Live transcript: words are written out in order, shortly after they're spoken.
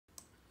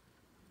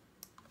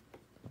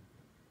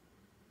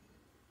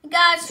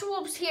guys,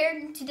 Swoop's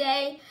here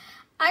today.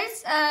 I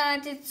just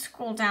did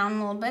scroll down a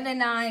little bit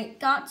and I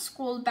got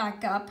scrolled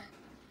back up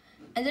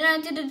and then I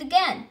did it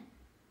again.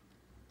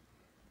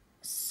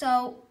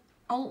 So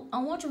I'll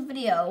watch a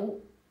video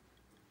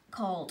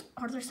called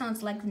Arthur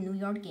Sounds Like the New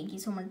York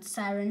Yankees home run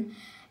Siren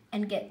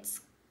and gets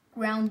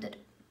grounded.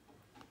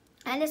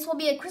 And this will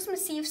be a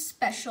Christmas Eve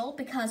special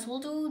because we'll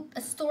do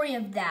a story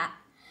of that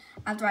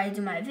after I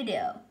do my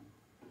video.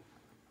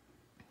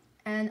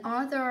 And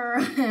Arthur,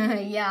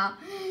 yeah,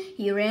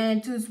 he ran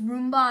into his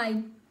room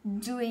by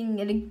doing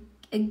it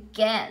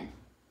again.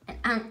 And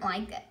I don't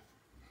like it.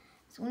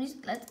 So let's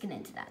get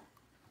into that.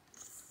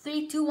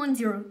 3, 2, 1,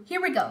 0.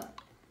 Here we go.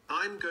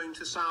 I'm going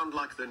to sound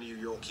like the New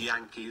York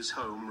Yankees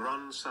home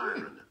run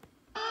siren.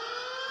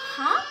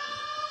 Huh?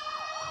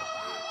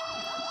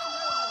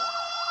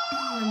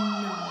 Oh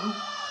no.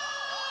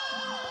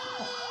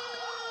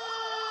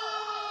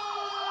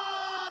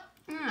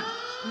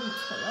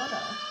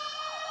 Toyota.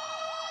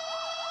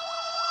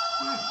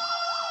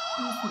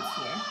 Who's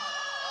here?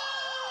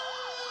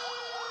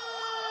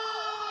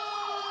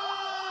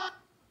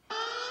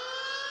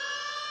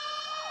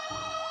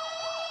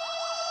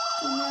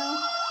 Do you know?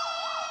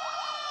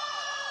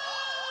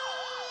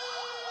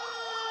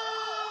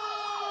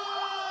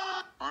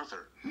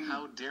 Arthur,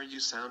 how dare you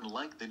sound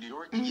like the New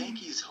York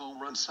Yankees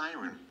home run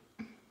siren?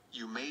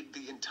 You made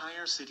the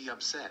entire city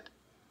upset.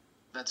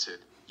 That's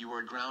it. You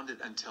are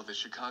grounded until the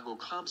Chicago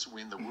Cubs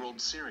win the World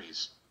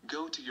Series.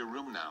 Go to your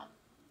room now.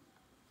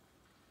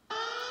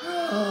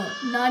 Oh,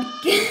 not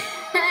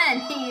again.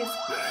 He's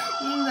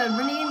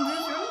running into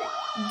his room,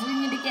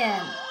 doing it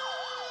again.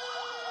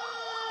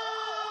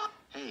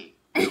 Hey,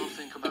 don't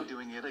think about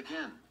doing it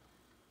again.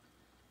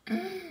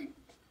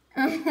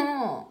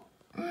 Oh,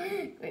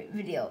 great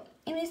video.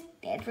 Anyways,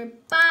 that's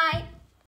it. Bye.